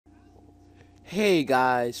Hey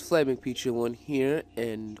guys, Flaming Pichu One here,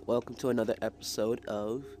 and welcome to another episode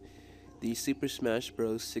of the Super Smash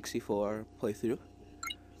Bros. 64 playthrough.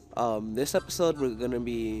 This episode we're gonna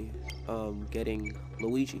be getting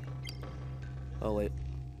Luigi. Oh wait,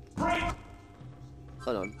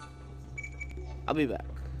 hold on. I'll be back.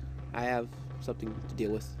 I have something to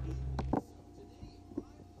deal with.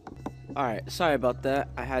 Alright, sorry about that.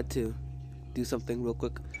 I had to do something real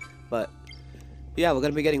quick, but yeah, we're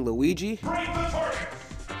gonna be getting Luigi.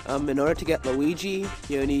 In order to get Luigi,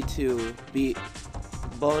 you need to beat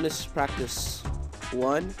bonus practice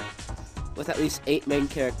 1 with at least 8 main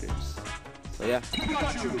characters. So yeah.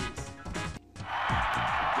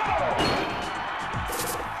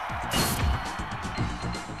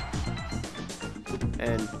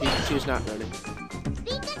 And Pikachu's not running.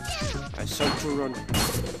 I start to run.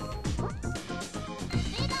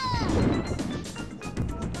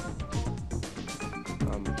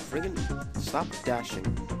 Friggin' stop dashing.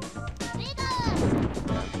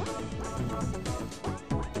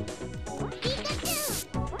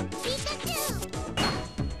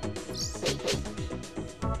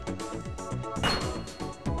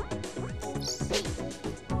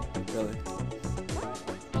 Really?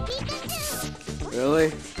 Really?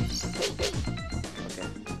 Okay.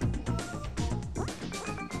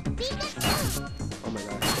 Oh my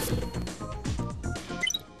gosh.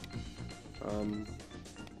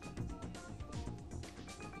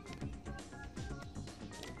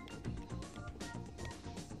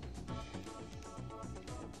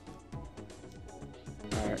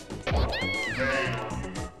 Alright.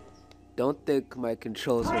 Don't think my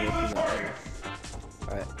controls are working that way.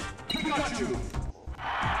 Alright.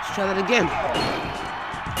 Let's try that again.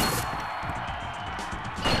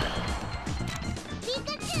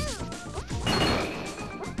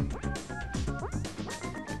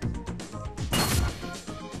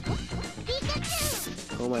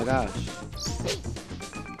 Oh my gosh.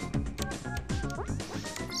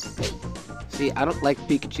 See, I don't like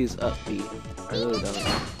Pikachu's up B. I really don't.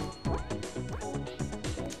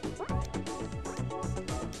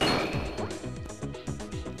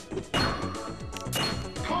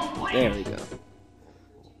 There we go.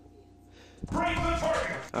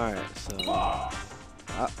 Alright, so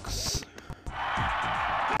Ox.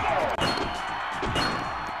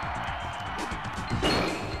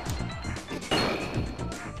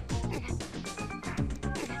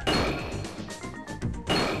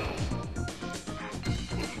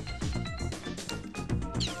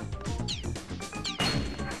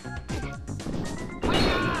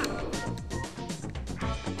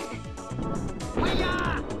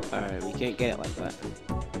 Alright, we can't get it like that.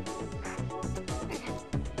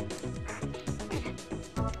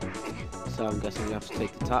 So I'm guessing we have to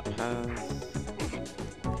take the top path.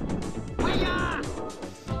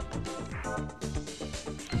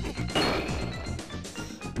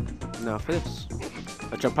 Now for this,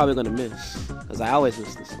 which I'm probably gonna miss, because I always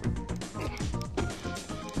miss this one.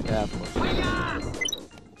 Yeah, of course.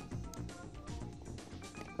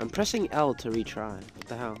 I'm pressing L to retry. What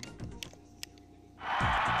the hell?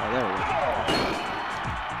 Oh, there we go.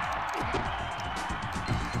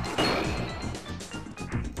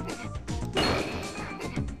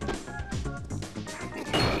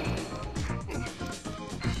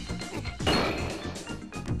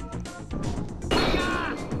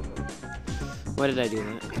 Why did I do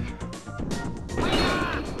that?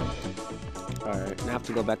 Alright, now I have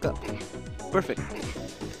to go back up. Perfect.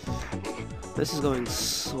 This is going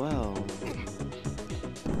swell.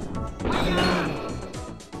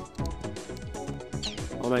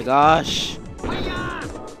 Oh my gosh.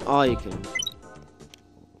 Oh, you can.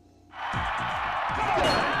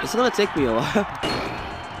 It's gonna take me a while.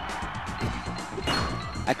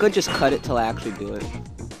 I could just cut it till I actually do it.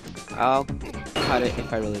 I'll cut it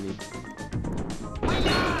if I really need to.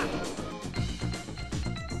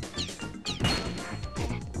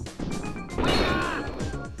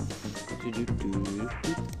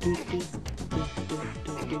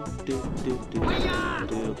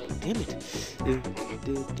 Damn it.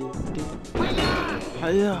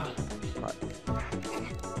 Hiya.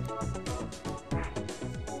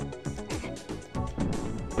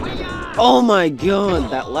 Oh my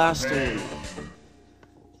god, that last one.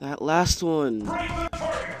 That last one.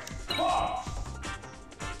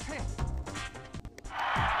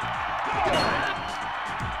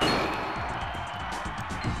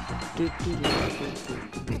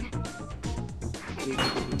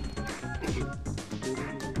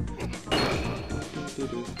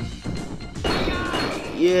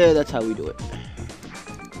 Yeah, that's how we do it.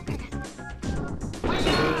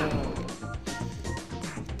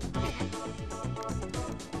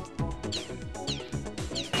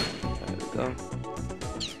 go.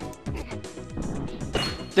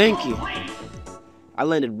 Thank you. I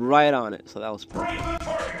landed right on it, so that was perfect.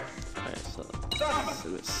 Alright, so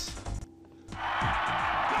this.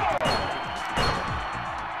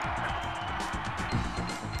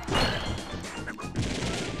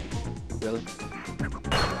 Really?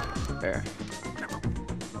 There.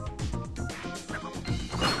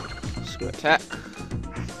 Screw attack.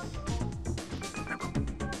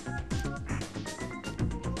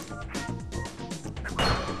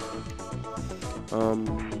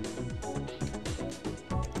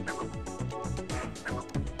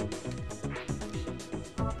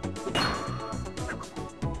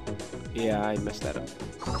 Yeah, I messed that up.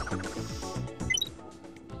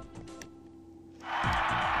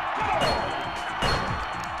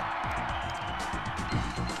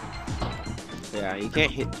 Yeah, you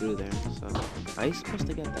can't hit through there, so how are you supposed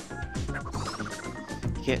to get that?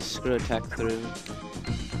 You can't screw attack through.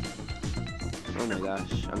 Oh my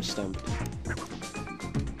gosh, I'm stumped.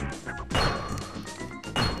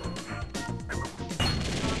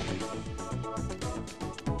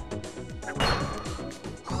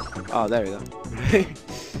 Oh, there you go.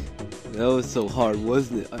 That was so hard,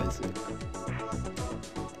 wasn't it, Isaac?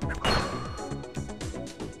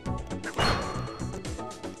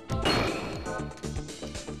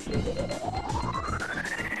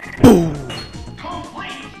 Boom!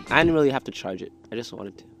 I didn't really have to charge it. I just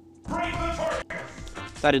wanted to.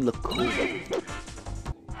 Thought it'd look cool.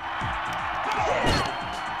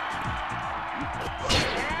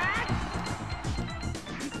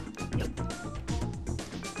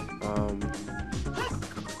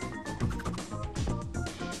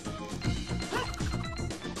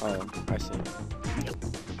 Oh, I see.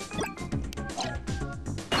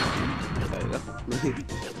 There you go.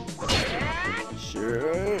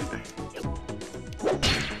 Sure.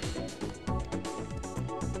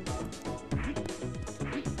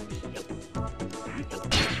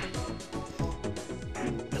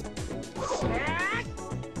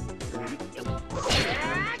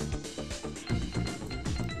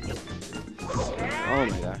 Oh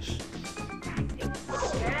my gosh.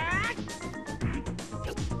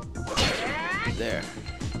 There.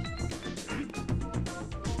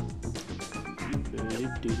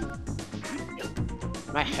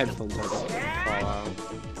 My headphones are going to fall out.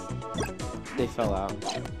 They fell out.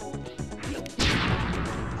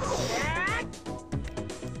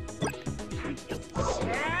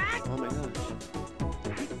 Oh my gosh.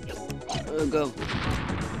 Go.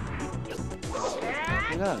 Oh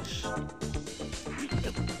my gosh.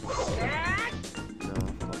 No,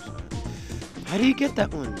 of course not. How do you get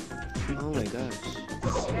that one? Oh my gosh.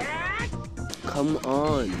 Come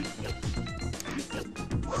on.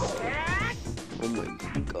 Oh my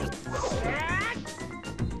god.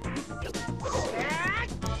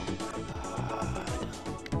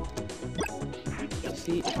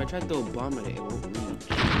 See, if I tried to bomb it, it won't reach.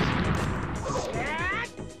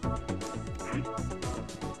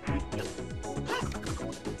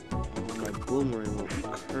 Oh, my boomerang won't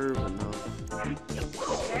curve enough.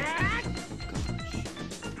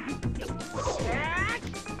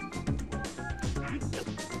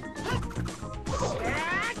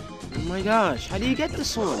 Oh my gosh, how do you get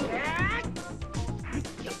this one?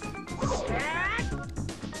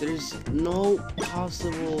 There's no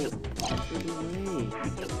possible way.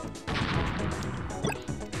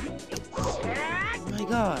 Oh my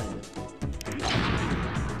god.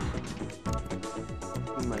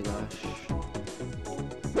 Oh my gosh.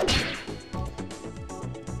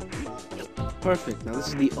 Perfect, now this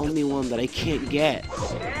is the only one that I can't get.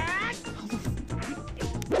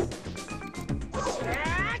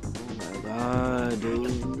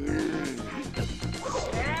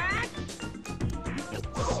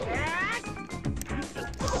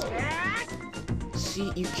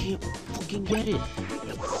 See, you can't fucking get it.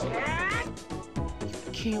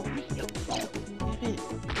 You can't fucking get it.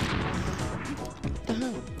 What the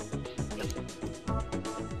hell?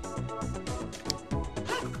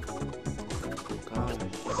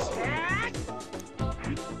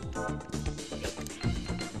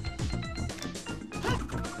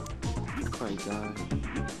 Oh my gosh.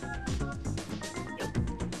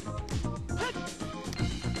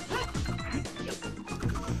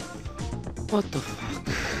 What the fuck?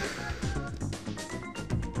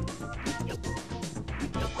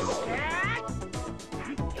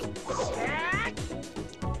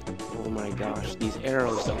 Oh my gosh, these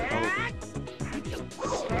arrows don't help.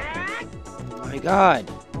 Oh my god!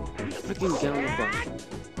 Freaking get on the button.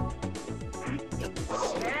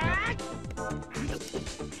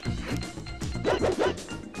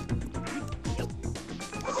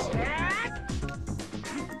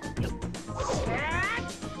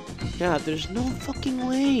 Yeah, there's no fucking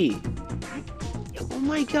way. Oh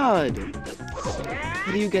my god.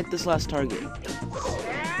 How do you get this last target?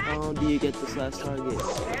 How do you get this last target?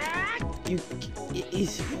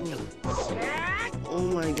 Oh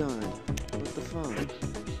my god. What the fuck?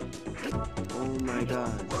 Oh my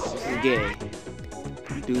god. This is gay.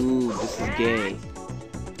 Dude, this is gay.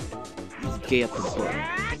 This is gay up the butt.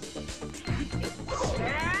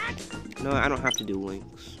 No, I don't have to do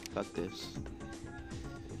links. Fuck this.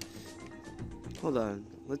 Hold on.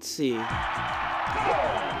 Let's see. I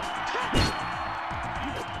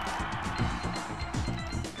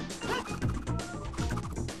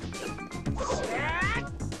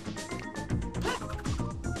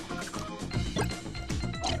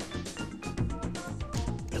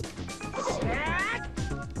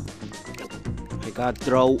gotta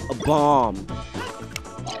throw a bomb.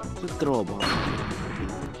 Just throw a bomb.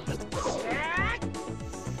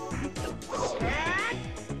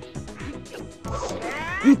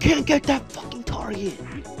 You can't get that fucking target!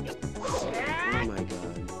 Oh my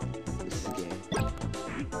god. This is gay.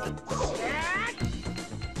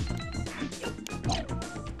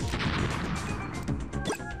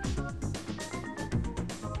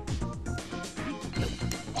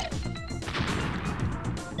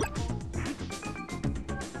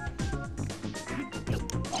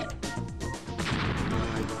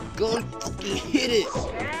 Go and fucking hit it!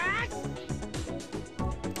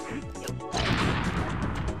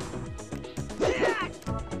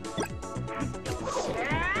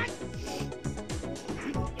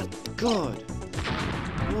 God!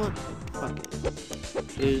 What? Fuck it.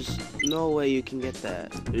 There's no way you can get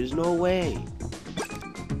that. There's no way.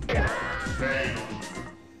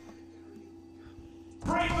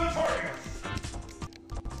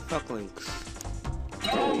 Fuck links.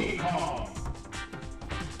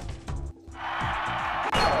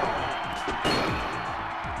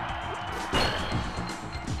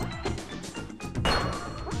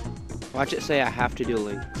 Watch it say I have to do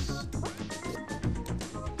links.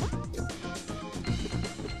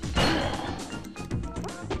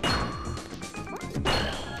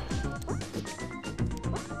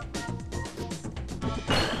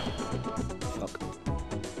 Fuck.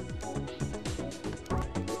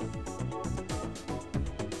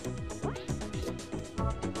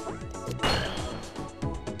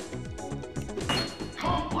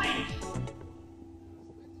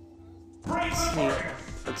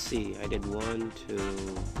 Let's see, I did 1, 2,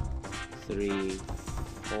 3,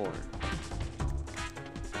 4.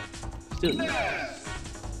 Still no.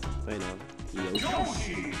 Wait, no.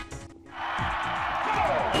 Yoshi.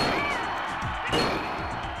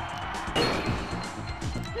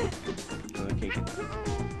 No, I can't get that.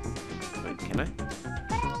 Wait, can I?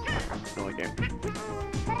 No, I can't.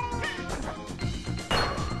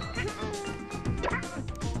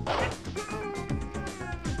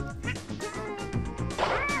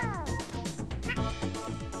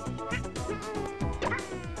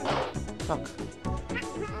 Fuck.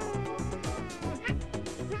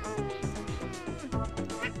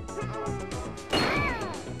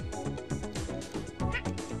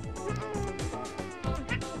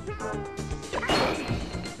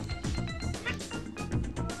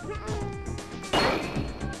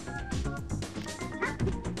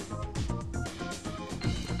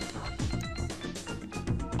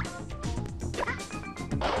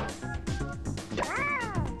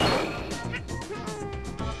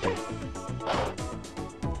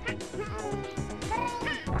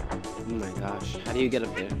 Oh my gosh, how do you get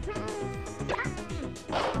up there?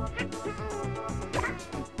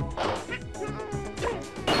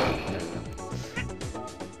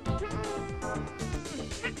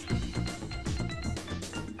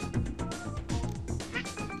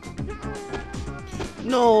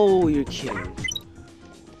 No, you're kidding.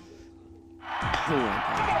 Oh my god.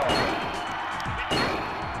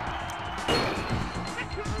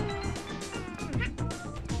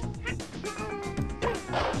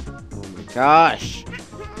 Oh my gosh.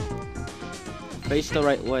 Face the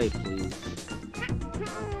right way, please.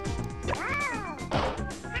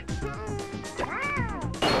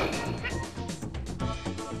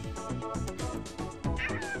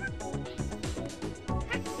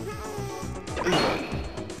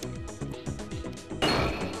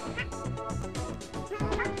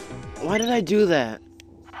 Why did I do that?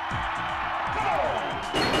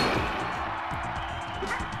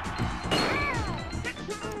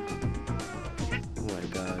 Oh my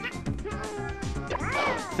god.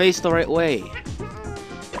 Face the right way.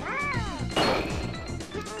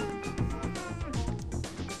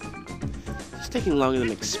 It's taking longer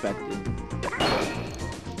than expected.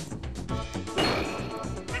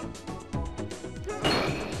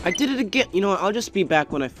 I did it again. You know what? I'll just be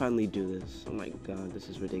back when I finally do this. Oh my god, this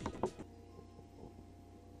is ridiculous.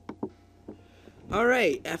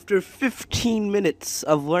 Alright, after 15 minutes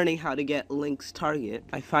of learning how to get Link's target,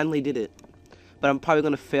 I finally did it. But I'm probably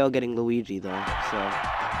gonna fail getting Luigi though, so...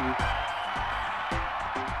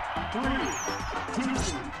 3, 2,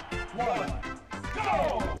 1,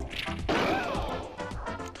 go!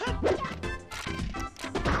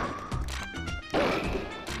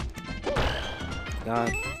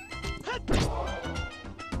 God.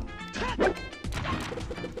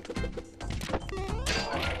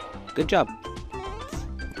 Good job.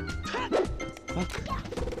 Fuck.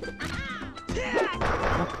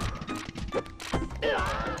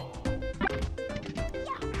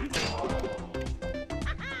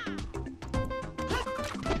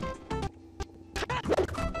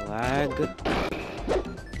 Lag.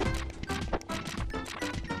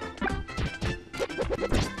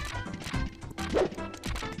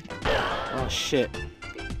 Oh shit.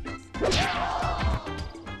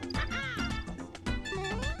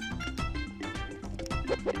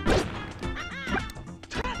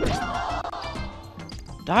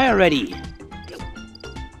 Die already!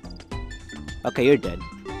 Okay, you're dead.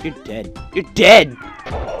 You're dead. You're dead!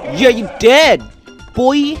 Yeah, you dead!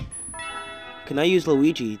 Boy! Can I use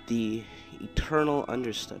Luigi, the eternal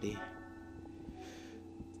understudy?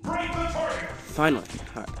 Finally.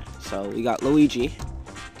 Alright, so we got Luigi.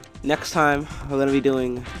 Next time, we're gonna be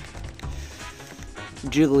doing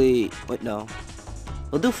Jiggly. Wait, no.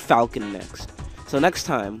 We'll do Falcon next. So next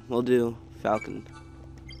time, we'll do Falcon.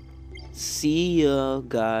 See ya,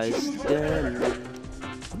 guys. Then.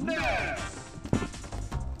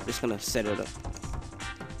 Just gonna set it up.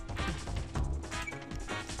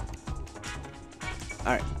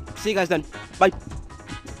 Alright. See you guys then. Bye.